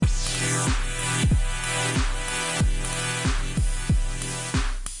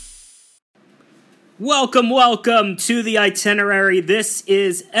Welcome to the Itinerary. This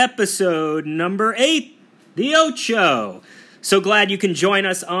is episode number 8, the Ocho. So glad you can join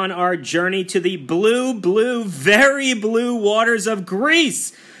us on our journey to the very blue waters of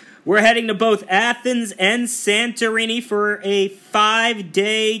Greece. We're heading to both Athens and Santorini for a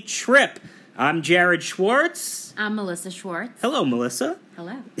 5-day trip. I'm Jared Schwartz. I'm Melissa Schwartz. Hello, Melissa.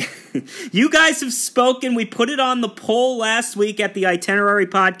 Hello. You guys have spoken. We put it on the poll last week at the Itinerary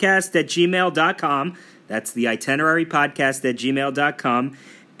Podcast at gmail.com. That's the Itinerary Podcast at gmail.com.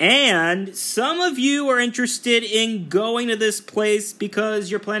 And some of you are interested in going to this place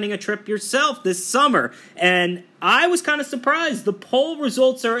because you're planning a trip yourself this summer. And I was kind of surprised. The poll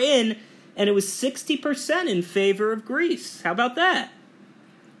results are in, and it was 60% in favor of Greece. How about that?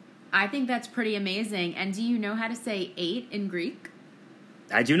 I think that's pretty amazing. And do you know how to say 8 in Greek?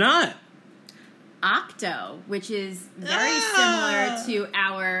 I do not. Octo, which is very similar to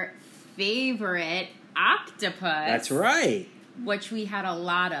our favorite octopus. That's right. Which we had a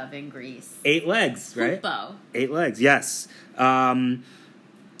lot of in Greece. 8 legs, right? Hoopo. 8 legs, yes.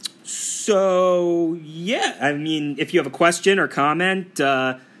 So, yeah, I mean, if you have a question or comment,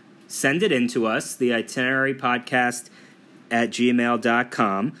 send it in to us, the Itinerary Podcast at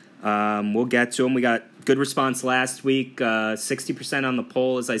gmail.com. We'll get to them. We got good response last week, 60% on the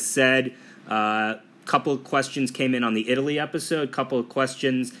poll, as I said. Couple of questions came in on the Italy episode. Couple of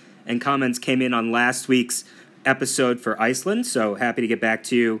questions and comments came in on last week's episode for Iceland. So happy to get back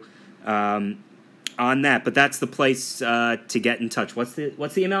to you on that. But that's the place to get in touch. What's the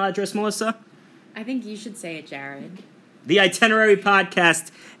email address, Melissa? I think you should say it, Jared. The Itinerary Podcast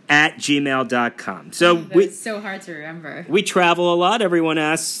at gmail.com. So it's so hard to remember. We travel a lot. Everyone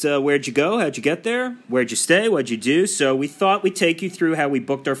asks, where'd you go? How'd you get there? Where'd you stay? What'd you do? So we thought we'd take you through how we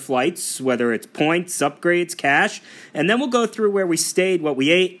booked our flights, whether it's points, upgrades, cash, and then we'll go through where we stayed, what we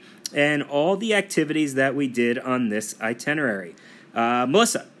ate, and all the activities that we did on this itinerary.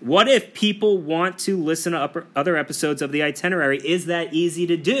 Melissa, what if people want to listen to other episodes of the Itinerary? Is that easy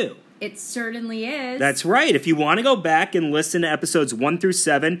to do? It certainly is. That's right. If you want to go back and listen to episodes 1 through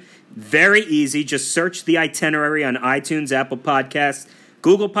 7, very easy. Just search the Itinerary on iTunes, Apple Podcasts,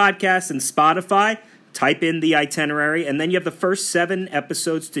 Google Podcasts, and Spotify. Type in the Itinerary, and then you have the first 7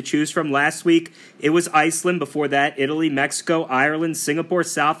 episodes to choose from. Last week, it was Iceland. Before that, Italy, Mexico, Ireland, Singapore,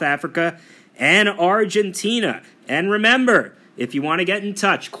 South Africa, and Argentina. And remember, if you want to get in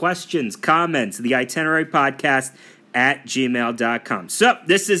touch, questions, comments, the Itinerary Podcast at gmail.com. So,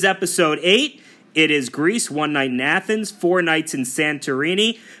 this is episode 8. It is Greece, 1 night in Athens, 4 nights in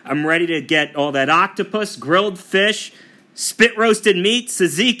Santorini. I'm ready to get all that octopus, grilled fish, spit-roasted meat,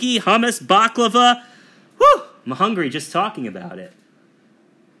 tzatziki, hummus, baklava. Whew! I'm hungry just talking about it.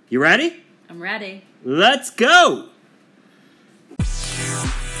 You ready? I'm ready. Let's go!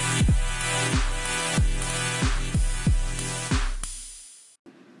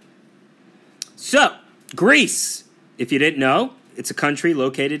 So, Greece. If you didn't know, it's a country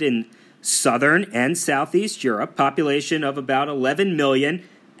located in southern and southeast Europe, population of about 11 million.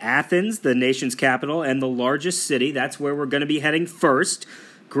 Athens, the nation's capital and the largest city, that's where we're going to be heading first.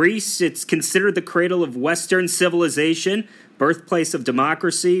 Greece, it's considered the cradle of Western civilization, birthplace of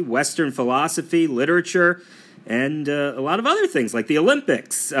democracy, Western philosophy, literature, and a lot of other things like the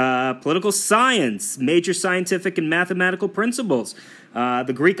Olympics, political science, major scientific and mathematical principles.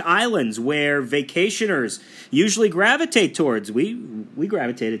 The Greek islands, where vacationers usually gravitate towards. We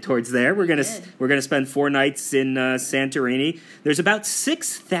gravitated towards there. We're gonna spend 4 nights in Santorini. There's about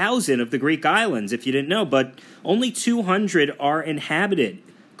 6,000 of the Greek islands, if you didn't know, but only 200 are inhabited.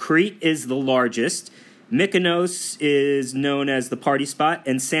 Crete is the largest. Mykonos is known as the party spot,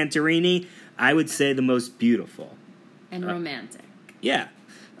 and Santorini, I would say, the most beautiful. And romantic. Yeah.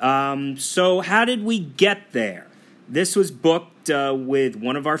 So how did we get there? This was booked with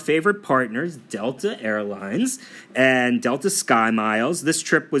one of our favorite partners, Delta Airlines and Delta Sky Miles. This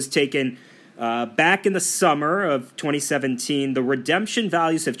trip was taken back in the summer of 2017. The redemption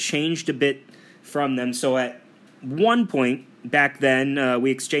values have changed a bit from them. So at one point back then,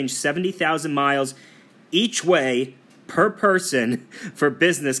 we exchanged 70,000 miles each way per person for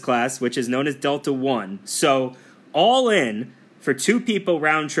business class, which is known as Delta One. So all in, for 2 people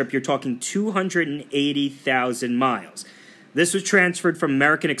round trip, you're talking 280,000 miles. This was transferred from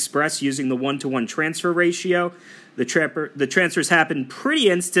American Express using the 1-to-1 transfer ratio. The transfers happen pretty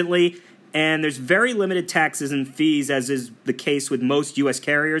instantly, and there's very limited taxes and fees, as is the case with most U.S.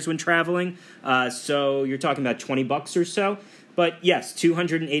 carriers when traveling. So you're talking about $20 or so. But yes,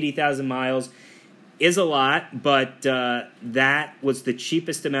 280,000 miles. is a lot, but that was the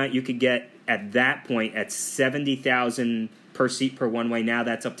cheapest amount you could get at that point at $70,000 per seat per one way. Now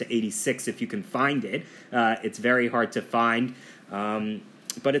that's up to 86 if you can find it. It's very hard to find,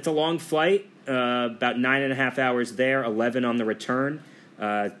 but it's a long flight, about 9.5 hours there, 11 on the return.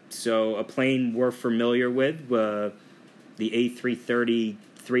 So a plane we're familiar with, the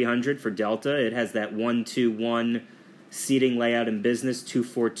A330-300 for Delta. It has that 1-2-1 seating layout in business,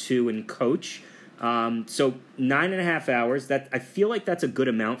 2-4-2 in coach. So 9.5 hours. That I feel like that's a good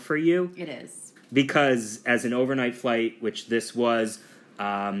amount for you. It is. Because as an overnight flight, which this was,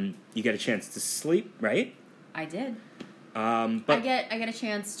 you get a chance to sleep, right? I did. But I get a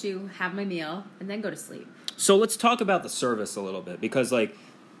chance to have my meal and then go to sleep. So let's talk about the service a little bit, because like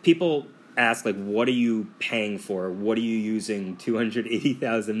people ask, like, what are you paying for? What are you using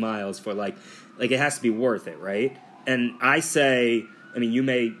 280,000 miles for? Like it has to be worth it, right? And I say, I mean, you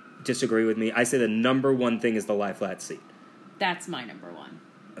may disagree with me. I say the number one thing is the lie flat seat. That's my number one.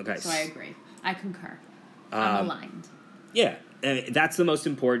 Okay. So I agree. I concur. I'm aligned. Yeah, and that's the most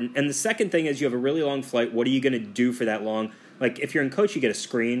important. And the second thing is you have a really long flight. What are you going to do for that long? Like, if you're in coach, you get a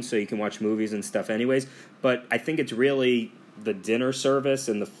screen so you can watch movies and stuff anyways. But I think it's really the dinner service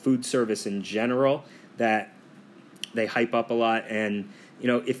and the food service in general that they hype up a lot. And, you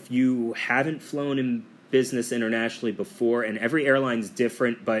know, if you haven't flown in business internationally before, and every airline's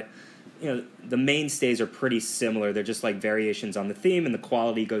different, but, you know, the mainstays are pretty similar. They're just like variations on the theme, and the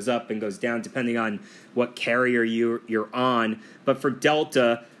quality goes up and goes down depending on what carrier you're on. But for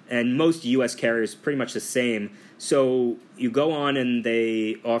Delta and most U.S. carriers, pretty much the same. So you go on and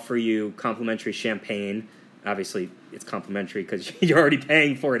they offer you complimentary champagne. Obviously, it's complimentary because you're already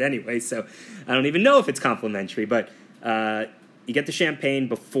paying for it anyway, so I don't even know if it's complimentary. But you get the champagne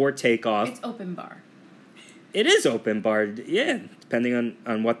before takeoff. It's open bar. It is open bar, yeah, depending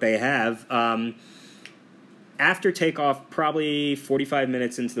on what they have. After takeoff, probably 45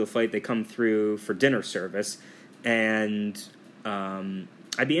 minutes into the flight, they come through for dinner service. And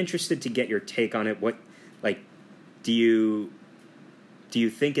I'd be interested to get your take on it. What, like, do you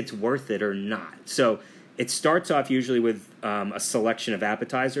think it's worth it or not? So it starts off usually with a selection of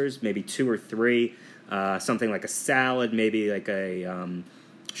appetizers, maybe 2 or 3, something like a salad, maybe like a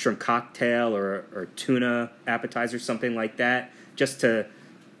shrimp cocktail or tuna appetizer, something like that, just to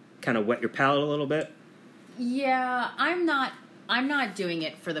kind of wet your palate a little bit. Yeah, I'm not doing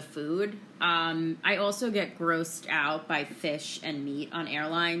it for the food. I also get grossed out by fish and meat on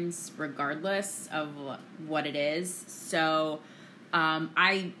airlines, regardless of what it is. So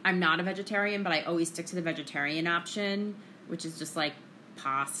I'm not a vegetarian, but I always stick to the vegetarian option, which is just like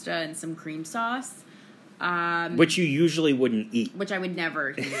pasta and some cream sauce. Which you usually wouldn't eat. Which I would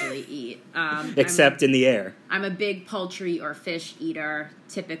never usually eat. Except in the air. I'm a big poultry or fish eater,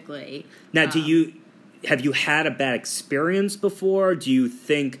 typically. Now, have you had a bad experience before? Do you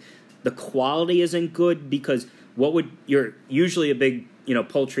think the quality isn't good? Because you're usually a big,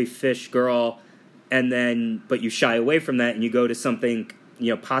 poultry fish girl, but you shy away from that and you go to something,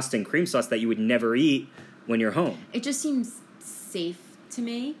 pasta and cream sauce that you would never eat when you're home. It just seems safe to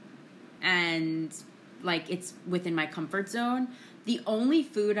me, and like it's within my comfort zone. The only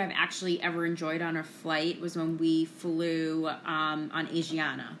food I've actually ever enjoyed on a flight was when we flew on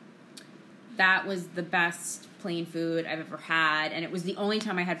Asiana. That was the best plain food I've ever had, and it was the only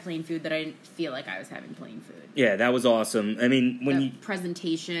time I had plain food that I didn't feel like I was having plain food. Yeah, that was awesome. I mean,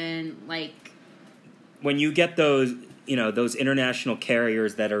 presentation, like when you get those, those international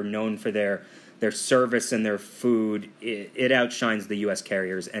carriers that are known for their service and their food, it outshines the U.S.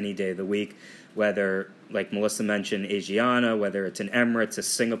 carriers any day of the week. Whether, like Melissa mentioned, Asiana, whether it's an Emirates, a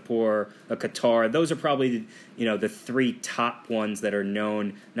Singapore, a Qatar, those are probably, the 3 top ones that are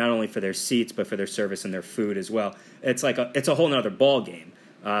known not only for their seats, but for their service and their food as well. It's like it's a whole nother ball game,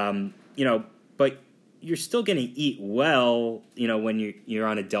 but you're still going to eat well, when you're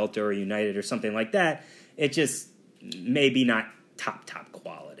on a Delta or a United or something like that. It just maybe not top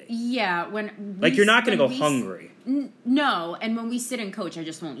quality. Yeah, you're not going to go hungry. No, and when we sit in coach, I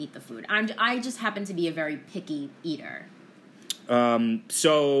just won't eat the food. I just happen to be a very picky eater.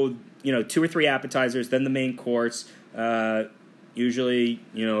 So 2 or 3 appetizers, then the main course. Usually,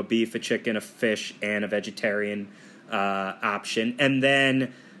 a beef, a chicken, a fish, and a vegetarian option, and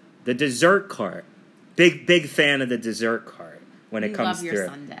then the dessert cart. Big fan of the dessert cart when it comes through. You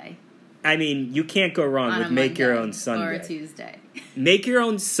love your sundae. I mean, you can't go wrong with make your own sundae. Or a Tuesday. Make your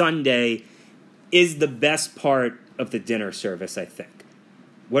own sundae is the best part of the dinner service, I think.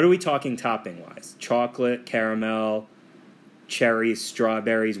 What are we talking topping-wise? Chocolate, caramel, cherries,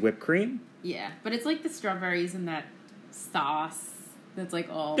 strawberries, whipped cream? Yeah, but it's like the strawberries and that sauce. That's like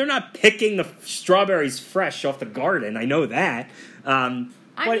all. They're not picking the strawberries fresh off the garden. I know that.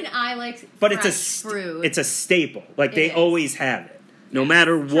 I like but fresh fruit. It's a staple. Like they is. always have it. No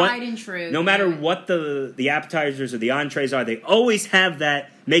matter what, tried and true. No matter what the appetizers or the entrees are, they always have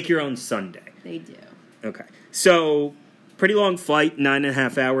that make your own sundae. They do. Okay, so pretty long flight,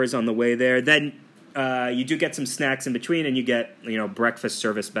 9.5 hours on the way there. Then you do get some snacks in between, and you get breakfast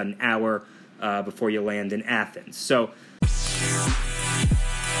service about an hour before you land in Athens. So.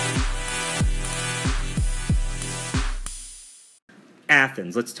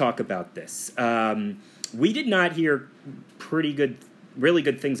 Athens, let's talk about this. We did not hear really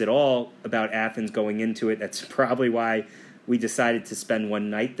good things at all about Athens going into it. That's probably why we decided to spend one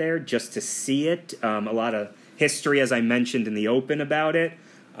night there, just to see it. A lot of history, as I mentioned in the open, about it.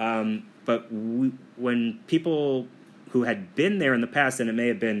 But when people who had been there in the past, and it may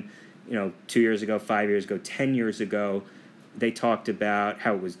have been 2 years ago, 5 years ago, 10 years ago, they talked about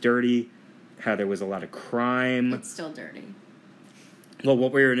how it was dirty, how there was a lot of crime. It's still dirty. Well,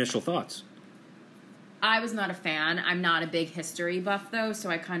 what were your initial thoughts? I was not a fan. I'm not a big history buff, though, so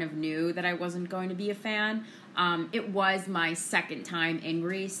I kind of knew that I wasn't going to be a fan. It was my second time in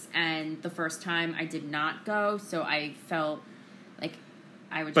Greece, and the first time I did not go, so I felt like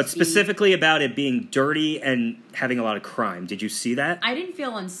I would. But specifically about it being dirty and having a lot of crime, did you see that? I didn't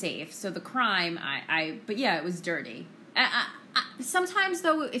feel unsafe. So the crime, but yeah, it was dirty. Sometimes,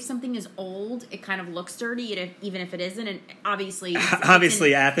 though, if something is old, it kind of looks dirty, even if it isn't. And obviously,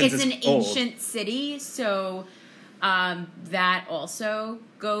 Athens is an old. Ancient city, so that also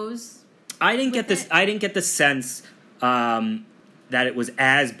goes. I didn't get this. I didn't get the sense that it was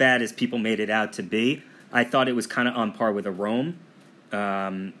as bad as people made it out to be. I thought it was kind of on par with a Rome.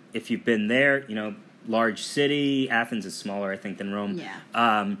 If you've been there, large city. Athens is smaller, I think, than Rome.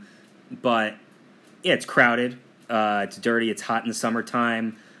 Yeah. But yeah, it's crowded. It's dirty. It's hot in the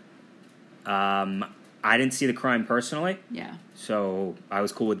summertime. I didn't see the crime personally. Yeah. So I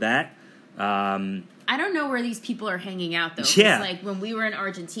was cool with that. I don't know where these people are hanging out, though. Yeah. Like, when we were in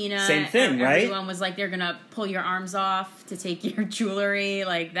Argentina... Same thing, right? Everyone was like, they're going to pull your arms off to take your jewelry.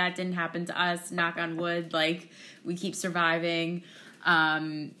 Like, that didn't happen to us. Knock on wood. Like, we keep surviving. I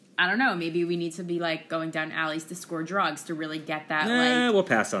don't know. Maybe we need to be, like, going down alleys to score drugs to really get that, we'll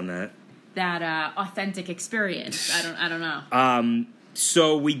pass on that. That authentic experience. I don't know.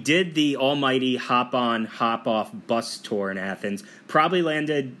 So we did the almighty hop-on, hop-off bus tour in Athens. Probably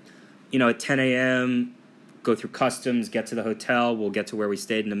landed, at 10 a.m., go through customs, get to the hotel. We'll get to where we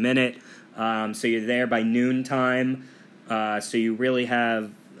stayed in a minute. So you're there by noontime. So you really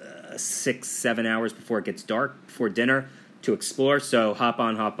have 6-7 hours before it gets dark, before dinner, to explore. So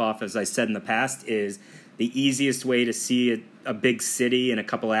hop-on, hop-off, as I said in the past, is the easiest way to see a big city in a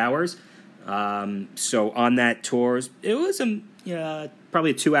couple hours. So on that tour, it was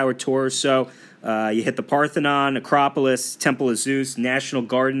probably a 2-hour tour or so. You hit the Parthenon, Acropolis, Temple of Zeus, National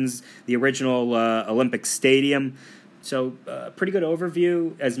Gardens, the original Olympic Stadium. So pretty good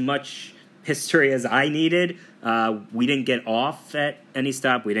overview, as much history as I needed. We didn't get off at any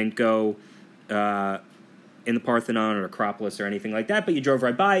stop. We didn't go in the Parthenon or Acropolis or anything like that, but you drove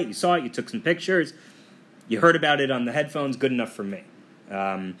right by it, you saw it, you took some pictures, you heard about it on the headphones, good enough for me.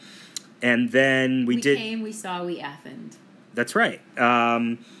 And then we came, we saw, we Athened. That's right.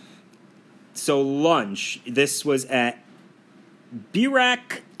 So lunch, this was at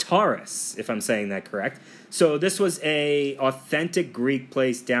Birak Taurus, if I'm saying that correct. So this was a authentic Greek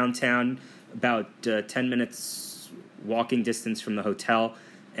place downtown, about 10 minutes walking distance from the hotel.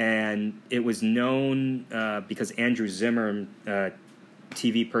 And it was known because Andrew Zimmern,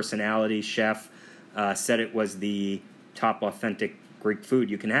 TV personality, chef, said it was the top authentic Greek food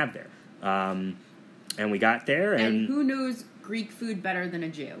you can have there. And we got there, and who knows Greek food better than a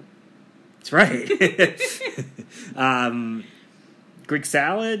Jew? That's right. Greek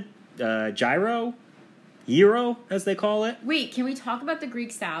salad, gyro, as they call it. Wait, can we talk about the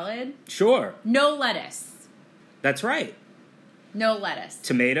Greek salad? Sure. No lettuce. That's right. No lettuce.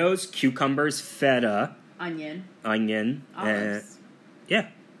 Tomatoes, cucumbers, feta. Onion. Olives. Yeah,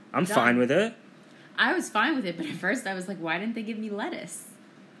 I'm Done. Fine with it. I was fine with it, but at first I was like, why didn't they give me lettuce?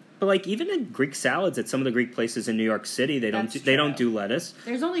 But like even in Greek salads at some of the Greek places in New York City, they don't do lettuce.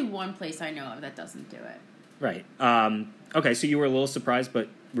 There's only one place I know of that doesn't do it. Right. Okay, so you were a little surprised, but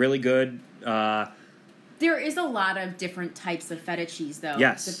really good. There is a lot of different types of feta cheese, though.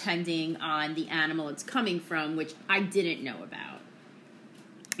 Yes. Depending on the animal it's coming from, which I didn't know about.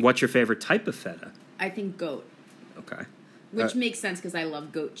 What's your favorite type of feta? I think goat. Okay. Which makes sense because I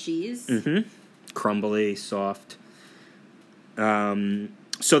love goat cheese. Mm-hmm. Crumbly, soft.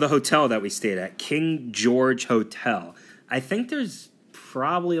 So the hotel that we stayed at, King George Hotel, I think there's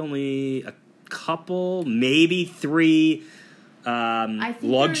probably only a couple, maybe three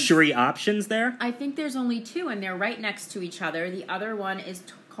luxury options there. I think there's only two, and they're right next to each other. The other one is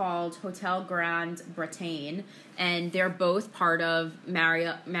called Hotel Grand Bretagne, and they're both part of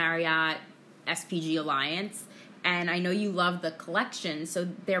Marriott SPG Alliance. And I know you love the collection, so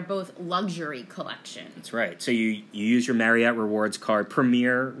they're both luxury collections. That's right. So you use your Marriott Rewards card,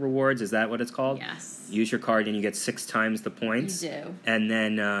 Premier Rewards, is that what it's called? Yes. Use your card and you get 6 times the points. You do. And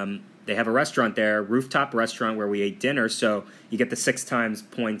then they have a restaurant there, rooftop restaurant where we ate dinner, so you get the 6 times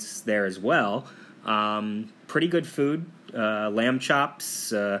points there as well. Pretty good food, lamb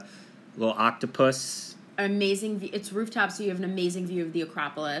chops, little octopus. Amazing. It's rooftop, so you have an amazing view of the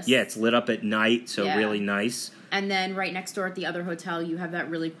Acropolis. Yeah, it's lit up at night, so really nice. And then right next door at the other hotel, you have that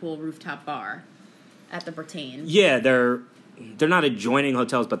really cool rooftop bar at the Bretagne. Yeah, they're not adjoining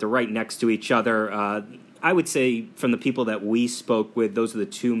hotels, but they're right next to each other. I would say from the people that we spoke with, those are the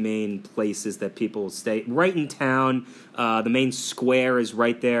 2 main places that people stay. Right in town, the main square is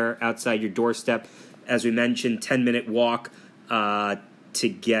right there outside your doorstep. As we mentioned, 10-minute walk to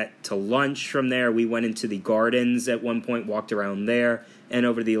get to lunch from there. We went into the gardens at one point, walked around there, and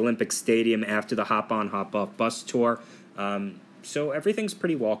over to the Olympic Stadium after the hop-on, hop-off bus tour. So everything's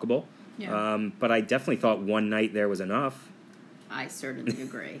pretty walkable. Yeah. But I definitely thought one night there was enough. I certainly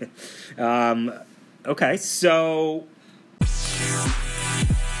agree. Okay, so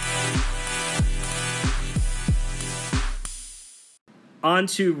on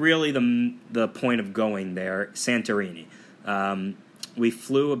to really the point of going there, Santorini. We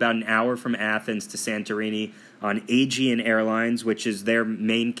flew about an hour from Athens to Santorini on Aegean Airlines, which is their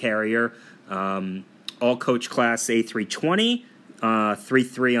main carrier. All coach class A320,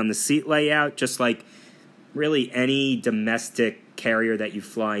 3-3 on the seat layout, just like really any domestic carrier that you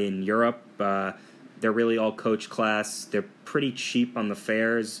fly in Europe. They're really all coach class. They're pretty cheap on the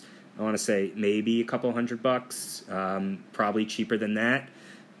fares. I want to say maybe a couple $100, probably cheaper than that.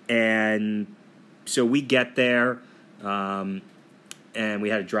 And so we get there, and we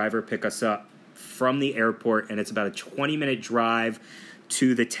had a driver pick us up from the airport, and it's about a 20-minute drive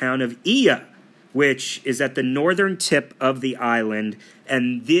to the town of Ia, which is at the northern tip of the island.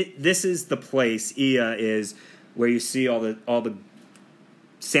 And this is the place, Ia, is where you see all the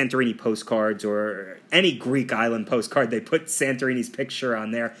Santorini postcards or any Greek island postcard. They put Santorini's picture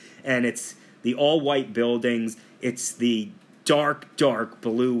on there, and it's the all-white buildings. It's the dark, dark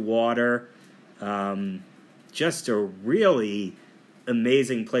blue water. Just a really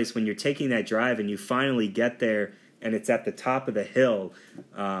amazing place when you're taking that drive and you finally get there and it's at the top of the hill.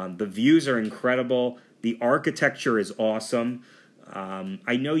 The views are incredible. The architecture is awesome.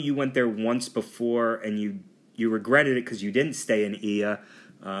 I know you went there once before and you regretted it because you didn't stay in Ia.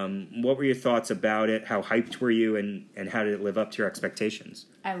 What were your thoughts about it? How hyped were you, and how did it live up to your expectations?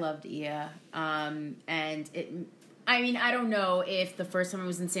 I loved Ia. I don't know if the first time I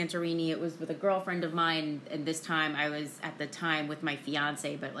was in Santorini, it was with a girlfriend of mine, and this time I was at the time with my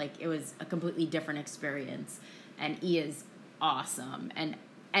fiance, but it was a completely different experience. And Ia's awesome. And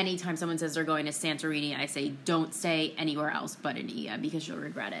anytime someone says they're going to Santorini, I say don't stay anywhere else but in Ia because you'll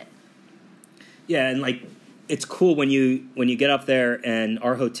regret it. Yeah, and it's cool when you get up there, and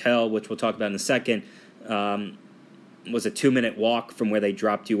our hotel, which we'll talk about in a second, was a 2-minute walk from where they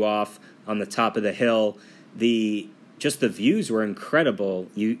dropped you off on the top of the hill. The views were incredible.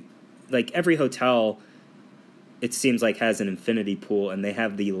 Every hotel, it seems like, has an infinity pool, and they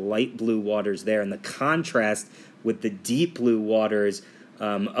have the light blue waters there, and the contrast with the deep blue waters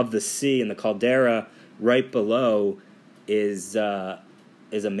of the sea and the caldera right below is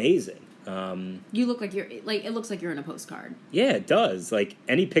amazing. You look like it looks like you're in a postcard. Yeah, it does.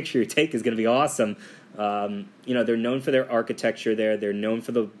 Any picture you take is going to be awesome. They're known for their architecture there. They're known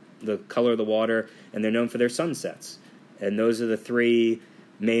for the color of the water, and they're known for their sunsets. And those are the 3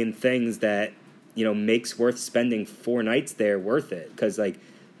 main things that, makes worth spending 4 nights there worth it. Because,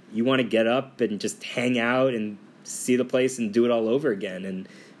 you want to get up and just hang out and see the place and do it all over again. And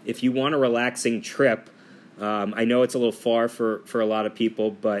if you want a relaxing trip, I know it's a little far for a lot of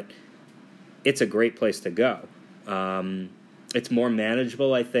people, but it's a great place to go. It's more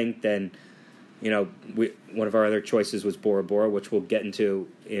manageable, I think, than, one of our other choices was Bora Bora, which we'll get into,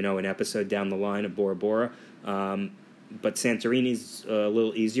 an episode down the line of Bora Bora. But Santorini's a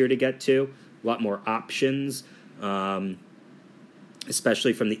little easier to get to, a lot more options,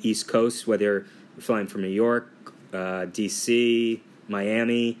 especially from the East Coast, whether you're flying from New York, D.C.,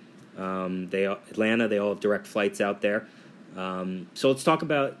 Miami, Atlanta. They all have direct flights out there. So let's talk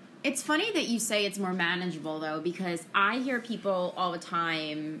about It's funny that you say it's more manageable, though, because I hear people all the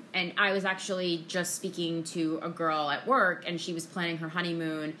time, and I was actually just speaking to a girl at work, and she was planning her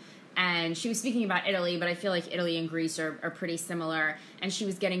honeymoon, and she was speaking about Italy, but I feel like Italy and Greece are pretty similar, and she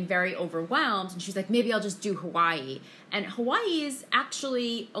was getting very overwhelmed, and she's like, maybe I'll just do Hawaii. And Hawaii is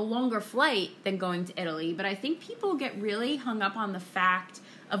actually a longer flight than going to Italy, but I think people get really hung up on the fact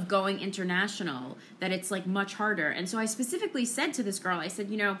of going international, that it's like much harder. And so I specifically said to this girl, I said,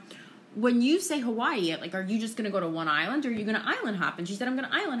 when you say Hawaii, like, are you just going to go to one island, or are you going to island hop? And she said, I'm going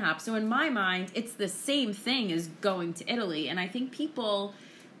to island hop. So in my mind, it's the same thing as going to Italy. And I think people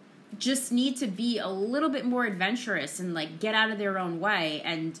just need to be a little bit more adventurous and like get out of their own way.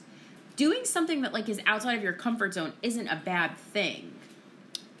 And doing something that like is outside of your comfort zone isn't a bad thing.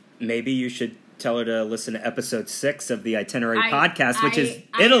 Maybe you should tell her to listen to episode 6 of the Itinerary podcast, which is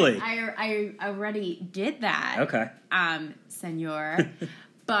Italy. I already did that. Okay. Senor.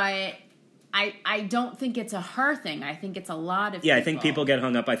 But I don't think it's a her thing. I think it's a lot of people. Yeah, I think people get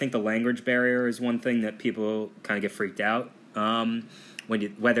hung up. I think the language barrier is one thing that people kind of get freaked out.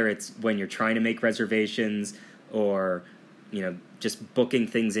 Whether it's when you're trying to make reservations or, just booking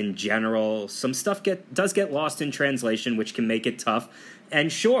things in general, some stuff does get lost in translation, which can make it tough.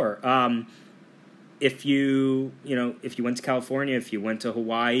 And sure, if you went to California, if you went to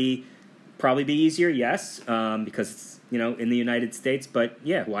Hawaii, probably be easier, yes, because it's, in the United States. But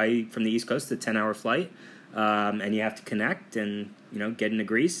yeah, Hawaii from the East Coast, a 10-hour flight, and you have to connect and, get into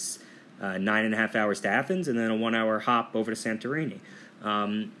Greece, 9.5 hours to Athens, and then a 1-hour hop over to Santorini.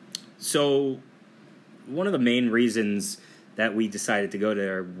 So one of the main reasons that we decided to go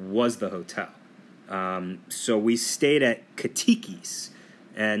there was the hotel. So we stayed at Katikis,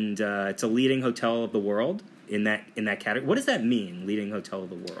 and it's a leading hotel of the world in that category. What does that mean, leading hotel of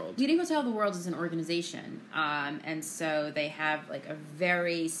the world? Leading Hotel of the World is an organization, and so they have like a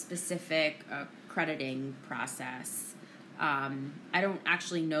very specific accrediting process. I don't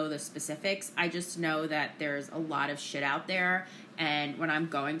actually know the specifics. I just know that there's a lot of shit out there, and when I'm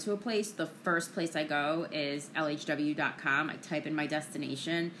going to a place, the first place I go is lhw.com. I type in my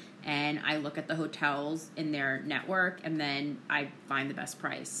destination, and I look at the hotels in their network, and then I find the best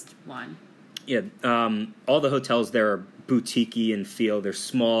priced one. Yeah, all the hotels there are boutique-y in feel. They're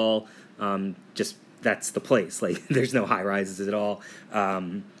small. Just that's the place. Like, there's no high-rises at all.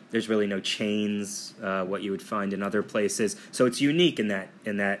 There's really no chains, what you would find in other places. So it's unique in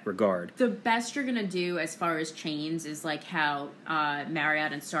that regard. The best you're gonna do as far as chains is like how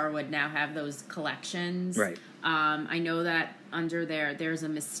Marriott and Starwood now have those collections. Right. I know that under there's a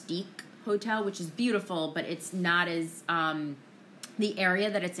Mystique hotel, which is beautiful, but it's not as the area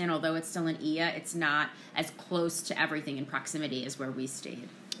that it's in, although it's still in Ia, it's not as close to everything in proximity as where we stayed.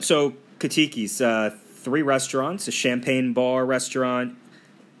 So Katikis, 3 restaurants, a champagne bar restaurant,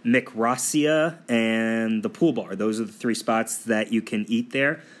 McRossia, and the pool bar. Those are the 3 spots that you can eat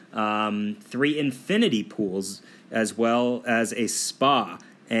there. 3 infinity pools, as well as a spa.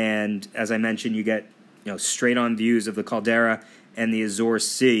 And as I mentioned, you get straight on views of the Caldera and the Azores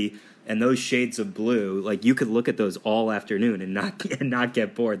Sea. And those shades of blue, like, you could look at those all afternoon and not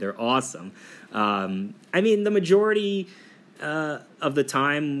get bored. They're awesome. The majority of the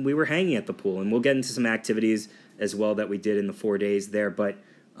time we were hanging at the pool, and we'll get into some activities as well that we did in the 4 days there. But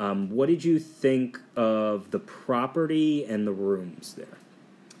what did you think of the property and the rooms there?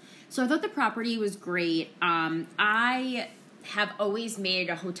 So I thought the property was great. I have always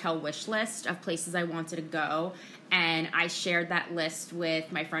made a hotel wish list of places I wanted to go, and I shared that list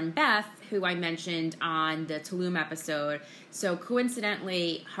with my friend Beth, who I mentioned on the Tulum episode. So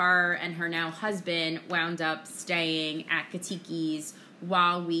coincidentally, her and her now husband wound up staying at Katikis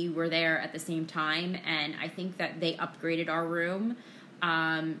while we were there at the same time, and I think that they upgraded our room.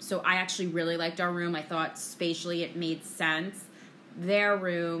 So I actually really liked our room. I thought spatially it made sense. Their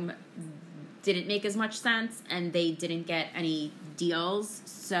room didn't make as much sense, and they didn't get any deals.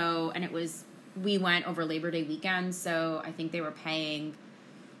 So, and we went over Labor Day weekend, so I think they were paying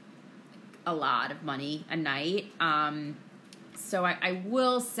a lot of money a night. So I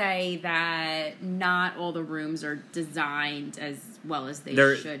will say that not all the rooms are designed as well as they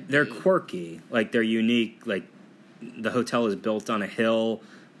should be. They're quirky, like they're unique. Like, the hotel is built on a hill.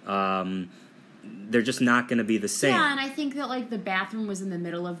 They're just not going to be the same. Yeah, and I think that, like, the bathroom was in the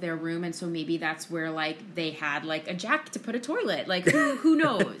middle of their room, and so maybe that's where, like, they had, like, a jack to put a toilet. Like, who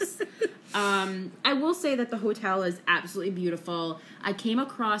knows? I will say that the hotel is absolutely beautiful. I came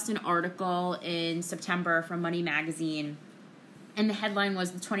across an article in September from Money Magazine, And the headline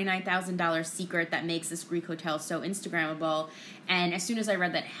was the $29,000 secret that makes this Greek hotel so Instagrammable. And as soon as I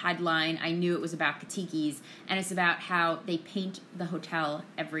read that headline, I knew it was about Katikis. And it's about how they paint the hotel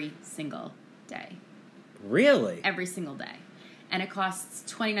every single day. Really? Every single day. And it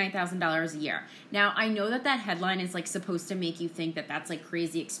costs $29,000 a year. Now, I know that headline is, like, supposed to make you think that that's, like,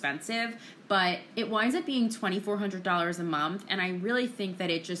 crazy expensive, but it winds up being $2,400 a month, and I really think that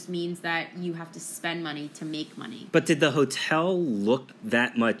it just means that you have to spend money to make money. But did the hotel look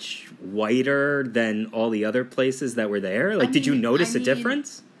that much whiter than all the other places that were there? Like, did you notice a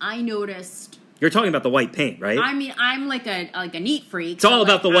difference? I noticed... You're talking about the white paint, right? I mean, I'm like a neat freak. It's all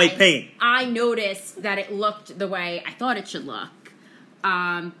about the white paint. I noticed that it looked the way I thought it should look.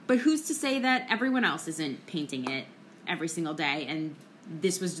 But who's to say that everyone else isn't painting it every single day, and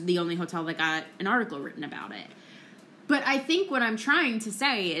this was the only hotel that got an article written about it. But I think what I'm trying to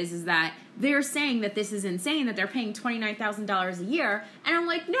say is that they're saying that this is insane, that they're paying $29,000 a year, and I'm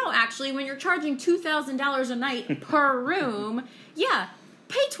like, no, actually, when you're charging $2,000 a night per room, yeah,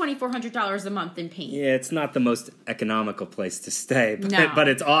 pay $2,400 a month in paint. Yeah, it's not the most economical place to stay, but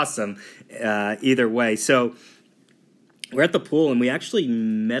it's awesome either way. So we're at the pool, and we actually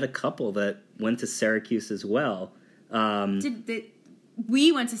met a couple that went to Syracuse as well.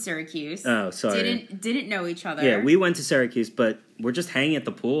 We went to Syracuse. Oh, sorry. Didn't know each other. Yeah, we went to Syracuse, but we're just hanging at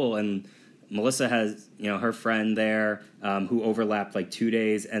the pool, and Melissa has, her friend there who overlapped like 2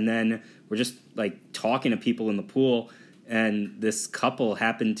 days, and then we're just like talking to people in the pool, and this couple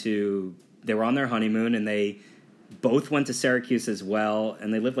they were on their honeymoon, and they both went to Syracuse as well,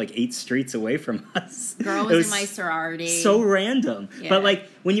 and they lived like 8 streets away from us. Girl was in my sorority. So random. Yeah. But like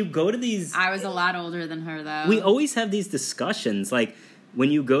when you go to these... I was a lot older than her, though. We always have these discussions, like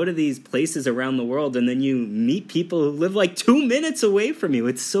when you go to these places around the world and then you meet people who live like 2 minutes away from you.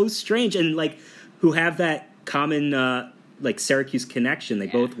 It's so strange. And like who have that common like Syracuse connection. They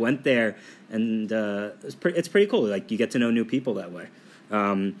both went there, and it's pretty cool. Like you get to know new people that way.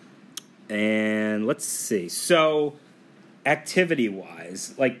 And let's see. So,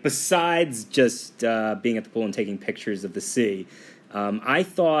 activity-wise, like besides just being at the pool and taking pictures of the sea, I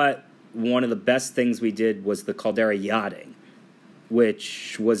thought one of the best things we did was the Caldera yachting,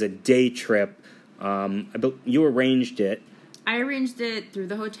 which was a day trip. You arranged it. I arranged it through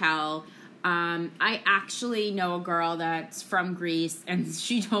the hotel. I actually know a girl that's from Greece, and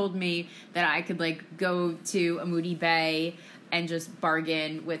she told me that I could like go to Amudi Bay and just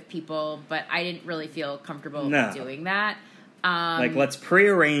bargain with people, but I didn't really feel comfortable doing that. Like, let's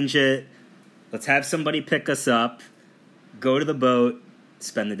pre-arrange it. Let's have somebody pick us up, go to the boat,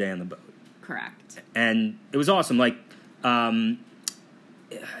 spend the day on the boat. Correct. And it was awesome. Like,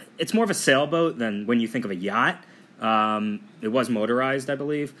 it's more of a sailboat than when you think of a yacht. It was motorized, I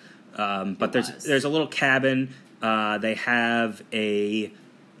believe. But there's a little cabin. They have a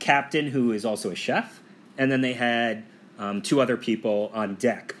captain who is also a chef. And then they had 2 other people on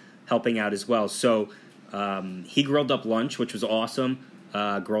deck helping out as well. So he grilled up lunch, which was awesome.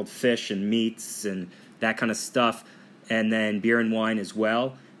 Grilled fish and meats and that kind of stuff. And then beer and wine as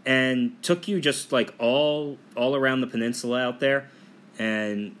well. And took you just like all around the peninsula out there.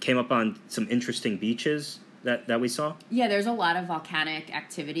 And came up on some interesting beaches that we saw. Yeah, there's a lot of volcanic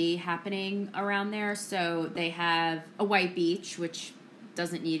activity happening around there. So they have a white beach, which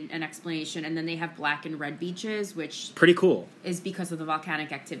doesn't need an explanation, and then they have black and red beaches, which pretty cool is because of the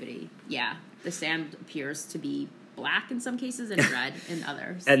volcanic activity. Yeah, the sand appears to be black in some cases and red in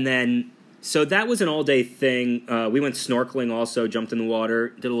others. And then, so that was an all-day thing. We went snorkeling also, jumped in the water,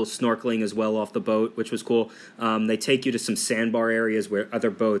 did a little snorkeling as well off the boat, which was cool. They take you to some sandbar areas where other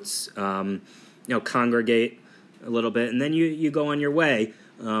boats, congregate a little bit, and then you go on your way.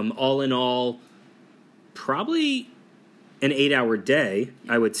 All in all, probably an 8-hour day,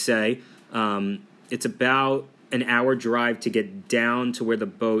 I would say. It's about an hour drive to get down to where the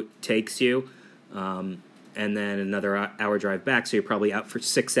boat takes you, and then another hour drive back, so you're probably out for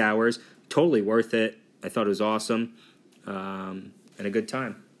 6 hours. Totally worth it. I thought it was awesome, and a good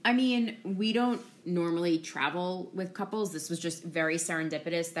time. I mean, we don't normally travel with couples. This was just very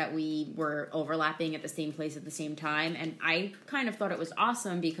serendipitous that we were overlapping at the same place at the same time, and I kind of thought it was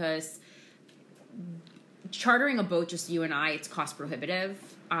awesome because chartering a boat, just you and I, it's cost prohibitive.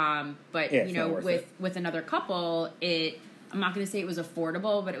 But with another couple, I'm not going to say it was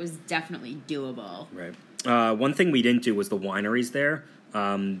affordable, but it was definitely doable. Right. One thing we didn't do was the wineries there.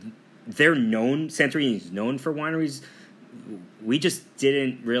 Santorini is known for wineries. We just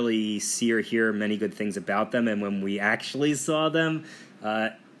didn't really see or hear many good things about them, and when we actually saw them,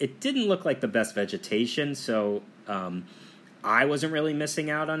 it didn't look like the best vegetation, so I wasn't really missing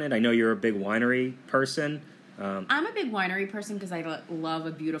out on it. I know you're a big winery person. I'm a big winery person because I love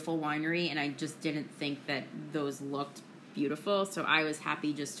a beautiful winery, and I just didn't think that those looked beautiful, so I was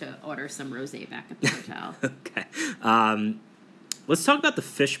happy just to order some rosé back at the hotel. Okay. Let's talk about the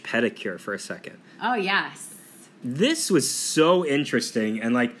fish pedicure for a second. Oh, yes. This was so interesting,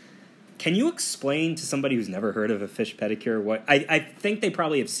 and, like, can you explain to somebody who's never heard of a fish pedicure what... I think they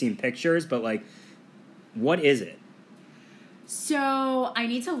probably have seen pictures, but, like, what is it? So, I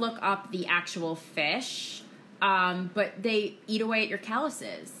need to look up the actual fish, but they eat away at your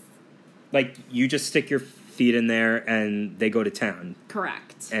calluses. Like, you just stick your feet in there, and they go to town.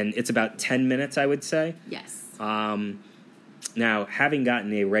 Correct. And it's about 10 minutes, I would say. Yes. Now, having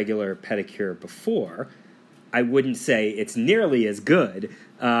gotten a regular pedicure before, I wouldn't say it's nearly as good.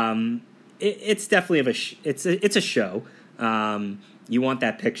 It's definitely it's a show. You want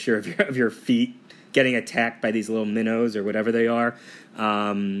that picture of your feet getting attacked by these little minnows or whatever they are.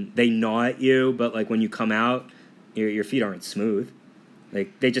 They gnaw at you, but like when you come out, your feet aren't smooth.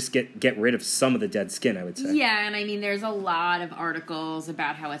 Like, they just get rid of some of the dead skin, I would say. Yeah, and I mean, there's a lot of articles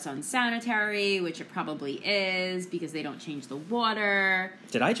about how it's unsanitary, which it probably is, because they don't change the water.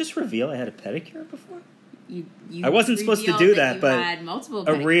 Did I just reveal I had a pedicure before? You I wasn't supposed to do that, but had multiple a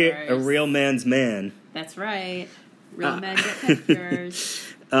pedicures. real man's man. That's right. Real men get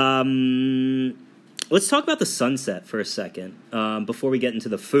pedicures. Let's talk about the sunset for a second before we get into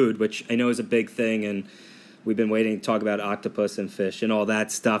the food, which I know is a big thing, and we've been waiting to talk about octopus and fish and all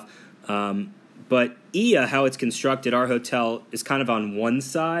that stuff. But Ia, how it's constructed, our hotel is kind of on one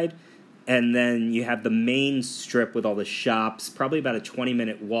side, and then you have the main strip with all the shops, probably about a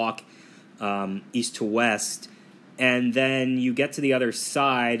 20-minute walk east to west. And then you get to the other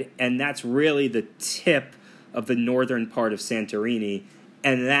side, and that's really the tip of the northern part of Santorini,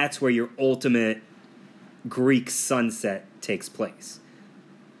 and that's where your ultimate Greek sunset takes place.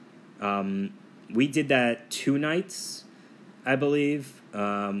 We did that 2 nights, I believe.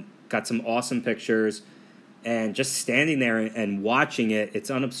 Got some awesome pictures. And just standing there and watching it,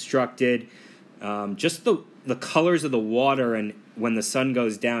 it's unobstructed. Just the colors of the water and when the sun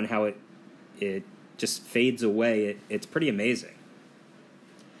goes down, how it just fades away. It's pretty amazing.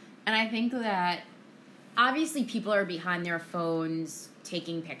 And I think that obviously people are behind their phones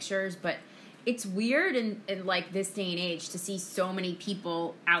taking pictures, but it's weird in like this day and age to see so many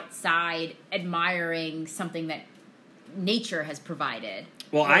people outside admiring something that nature has provided.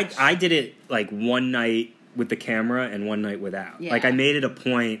 Well, I did it like one night with the camera and one night without. Yeah. Like, I made it a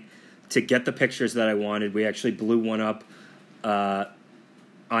point to get the pictures that I wanted. We actually blew one up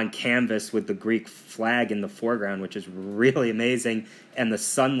on canvas with the Greek flag in the foreground, which is really amazing, and the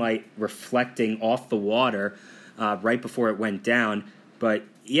sunlight reflecting off the water right before it went down. But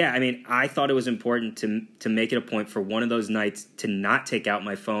yeah, I mean, I thought it was important to make it a point for one of those nights to not take out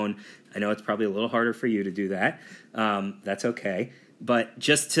my phone. I know it's probably a little harder for you to do that. That's okay. But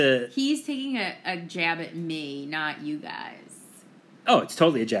just to... He's taking a jab at me, not you guys. Oh, it's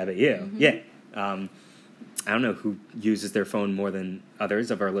totally a jab at you. Mm-hmm. Yeah. I don't know who uses their phone more than others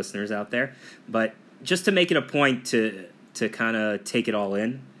of our listeners out there. But just to make it a point to kind of take it all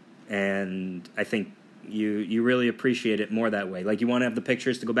in. And I think you really appreciate it more that way. Like, you want to have the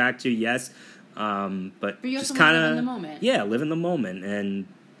pictures to go back to, yes. But you just also kind live of... in the moment. Yeah, live in the moment. And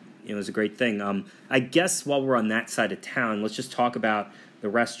it was a great thing. I guess while we're on that side of town, let's just talk about the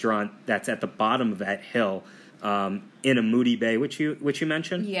restaurant that's at the bottom of that hill in a Moody Bay, which you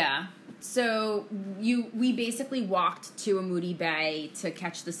mentioned. Yeah. So we basically walked to a Moody Bay to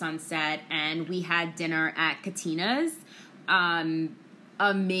catch the sunset, and we had dinner at Katina's.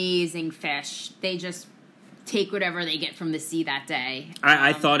 Amazing fish. They just take whatever they get from the sea that day.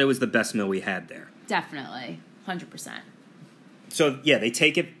 I thought it was the best meal we had there. Definitely. 100%. So, yeah, they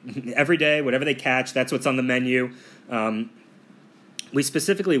take it every day, whatever they catch, that's what's on the menu. We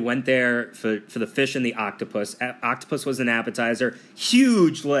specifically went there for the fish and the octopus. Octopus was an appetizer.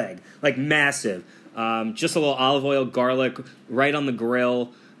 Huge leg, like massive. Just a little olive oil, garlic, right on the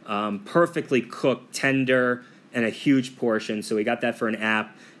grill. Perfectly cooked, tender, and a huge portion. So we got that for an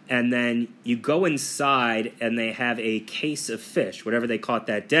app. And then you go inside, and they have a case of fish, whatever they caught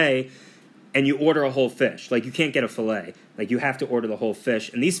that day, and you order a whole fish. Like, you can't get a fillet. Like, you have to order the whole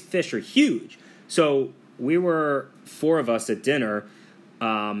fish. And these fish are huge. So we were 4 of us at dinner,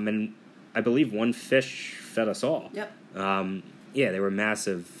 and I believe one fish fed us all. Yep. Yeah, they were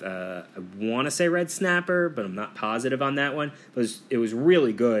massive. I want to say red snapper, but I'm not positive on that one. It was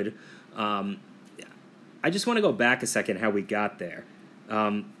really good. I just want to go back a second how we got there.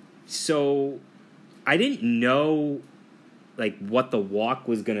 So I didn't know like what the walk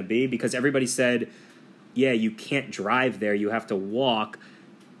was going to be because everybody said, yeah, you can't drive there, you have to walk.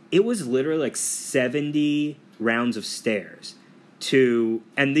 it was literally like 70 rounds of stairs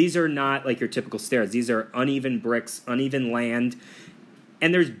and these are not like your typical stairs. These are uneven bricks, uneven land,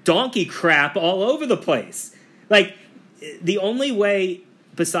 and there's donkey crap all over the place. Like, the only way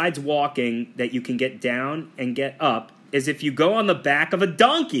besides walking that you can get down and get up is if you go on the back of a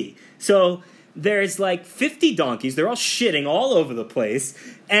donkey. So there's like 50 donkeys. They're all shitting all over the place.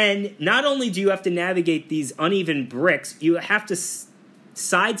 And not only do you have to navigate these uneven bricks, you have to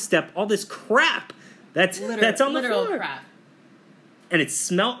sidestep all this crap that's on the literal floor. Crap. And it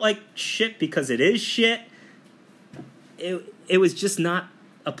smelt like shit because it is shit. It was just not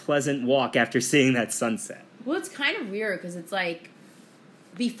a pleasant walk after seeing that sunset. Well, it's kind of weird because it's like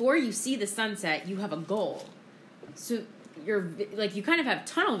before you see the sunset, you have a goal. So you're like, you kind of have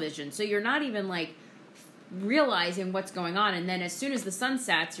tunnel vision. So you're not even like realizing what's going on. And then as soon as the sun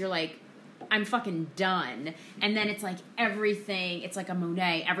sets, you're like, I'm fucking done. And then it's like everything, it's like a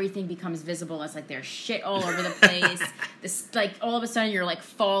Monet. Everything becomes visible. It's like there's shit all over the place. This, like, all of a sudden you're like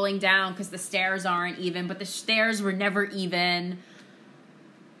falling down because the stairs aren't even, but the stairs were never even.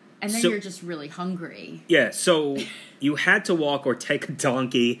 And then you're just really hungry. Yeah, so you had to walk or take a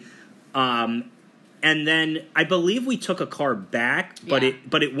donkey. And then I believe we took a car back, but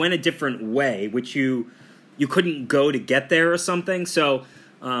it went a different way, which you couldn't go to get there or something. So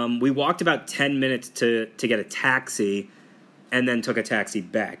we walked about 10 minutes to get a taxi and then took a taxi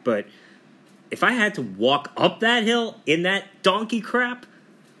back. But if I had to walk up that hill in that donkey crap...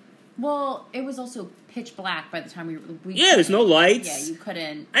 Well, it was also pitch black by the time we yeah, there's no lights. Yeah, you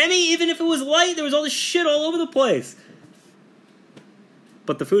couldn't... I mean, even if it was light, there was all this shit all over the place.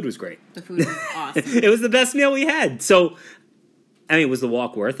 But the food was great. The food was awesome. It was the best meal we had. So, I mean, was the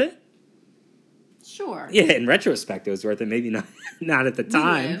walk worth it? Sure. Yeah, in retrospect, it was worth it. Maybe not at the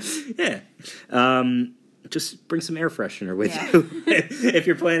time. Yeah. Just bring some air freshener with you if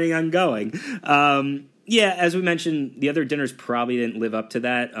you're planning on going. Yeah, as we mentioned, the other dinners probably didn't live up to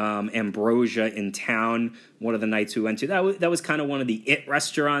that. Ambrosia in town, one of the nights we went to, that was kind of one of the it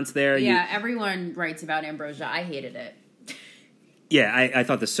restaurants there. Yeah, everyone writes about Ambrosia. I hated it. Yeah, I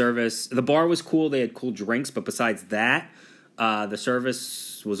thought the bar was cool. They had cool drinks, but besides that, the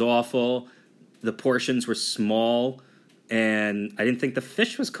service was awful. The portions were small, and I didn't think the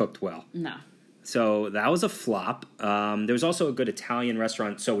fish was cooked well. No. So that was a flop. There was also a good Italian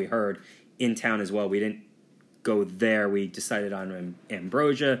restaurant, so we heard, in town as well. We didn't go there. We decided on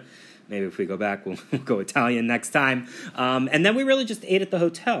Ambrosia. Maybe if we go back, we'll go Italian next time. And then we really just ate at the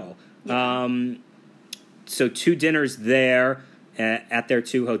hotel. Yeah. So 2 dinners there at their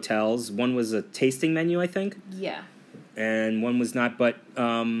 2 hotels. One was a tasting menu, I think. Yeah. And one was not, but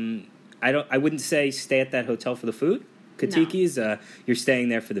I wouldn't say stay at that hotel for the food. Katiki's, no. You're staying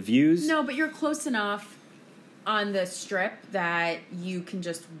there for the views. No, but you're close enough on the strip that you can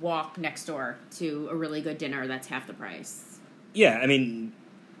just walk next door to a really good dinner that's half the price. Yeah, I mean,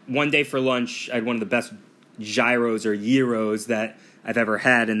 one day for lunch, I had one of the best gyros or gyros that I've ever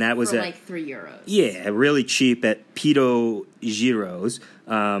had, and that was for like €3. Yeah, really cheap at Pito Gyros.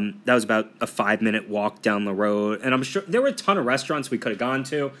 That was about a 5-minute walk down the road, and I'm sure there were a ton of restaurants we could have gone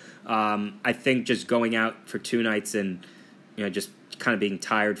to. I think just going out for 2 nights and just kind of being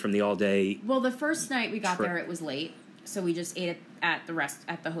tired from the all day. Well, the first night we got there, it was late, so we just ate at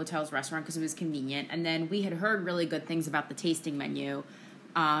the hotel's restaurant because it was convenient, and then we had heard really good things about the tasting menu.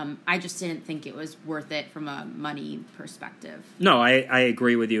 I just didn't think it was worth it from a money perspective. No, I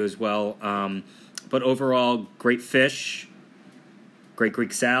agree with you as well. But overall, great fish, great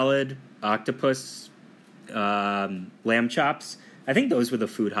Greek salad, octopus, lamb chops. I think those were the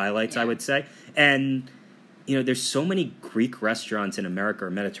food highlights, I would say. And, there's so many Greek restaurants in America,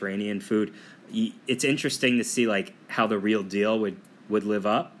 or Mediterranean food. It's interesting to see, like, how the real deal would live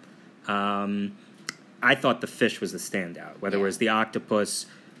up. I thought the fish was the standout, whether it was the octopus,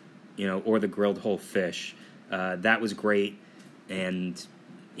 or the grilled whole fish. That was great, and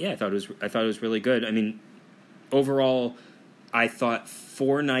I thought it was really good. I mean, overall, I thought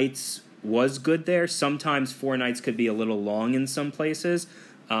 4 nights was good there. Sometimes 4 nights could be a little long in some places,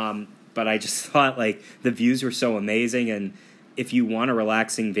 but I just thought like the views were so amazing, and if you want a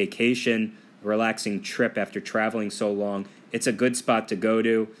relaxing vacation, a relaxing trip after traveling so long, it's a good spot to go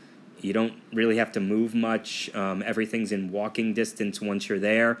to. You don't really have to move much. Everything's in walking distance once you're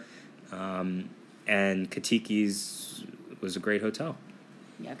there. And Katiki's was a great hotel.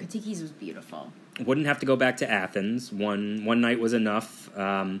 Yeah, Katiki's was beautiful. Wouldn't have to go back to Athens. One night was enough.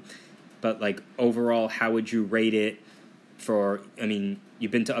 But, like, overall, how would you rate it you've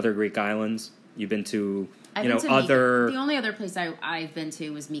been to other Greek islands. You've been to, other... The only other place I've been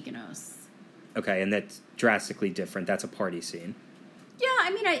to was Mykonos. Okay, and that's drastically different. That's a party scene. Yeah,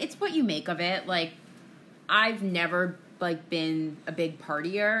 mean, it's what you make of it. Like, I've never, like, been a big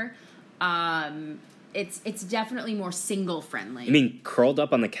partier. It's definitely more single-friendly. You mean curled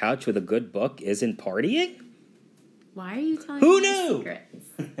up on the couch with a good book isn't partying? Why are you telling Who me knew? secrets?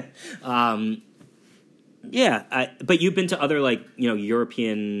 Yeah, but you've been to other, like,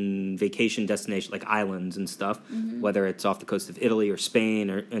 European vacation destinations, like islands and stuff, whether it's off the coast of Italy or Spain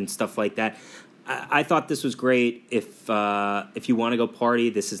and stuff like that. I thought this was great. If you want to go party,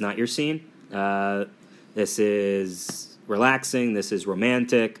 this is not your scene. This is relaxing. This is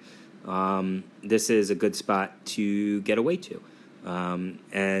romantic. This is a good spot to get away to.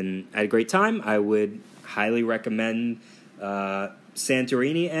 And I had a great time. I would highly recommend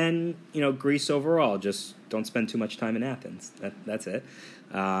Santorini and, Greece overall. Just don't spend too much time in Athens. That's it.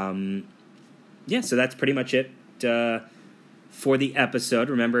 So that's pretty much it for the episode.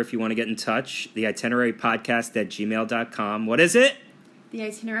 Remember, if you want to get in touch, the Itinerary Podcast at gmail.com. What is it? The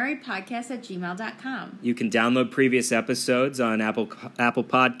Itinerary Podcast at gmail.com. You can download previous episodes on Apple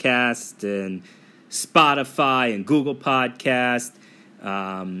Podcast and Spotify and Google Podcast.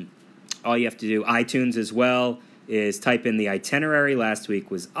 All you have to do, iTunes as well, is type in the Itinerary. Last week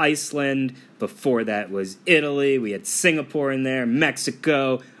was Iceland. Before that was Italy. We had Singapore in there,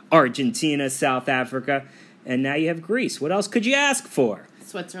 Mexico, Argentina, South Africa. And now you have Greece. What else could you ask for?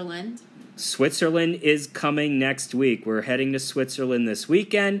 Switzerland. Switzerland is coming next week. We're heading to Switzerland this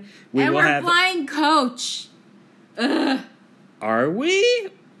weekend. We're flying coach. Ugh. Are we?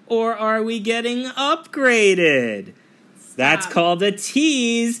 Or are we getting upgraded? Stop. That's called a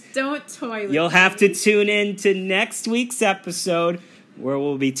tease. Don't toy with You'll have to tune in to next week's episode where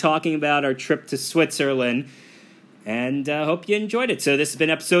we'll be talking about our trip to Switzerland. And hope you enjoyed it. So this has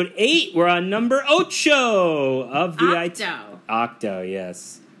been episode 8. We're on number 8 of the Octo,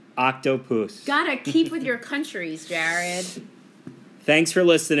 yes. Octopus. Gotta keep with your countries, Jared. Thanks for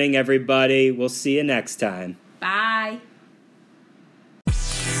listening, everybody. We'll see you next time.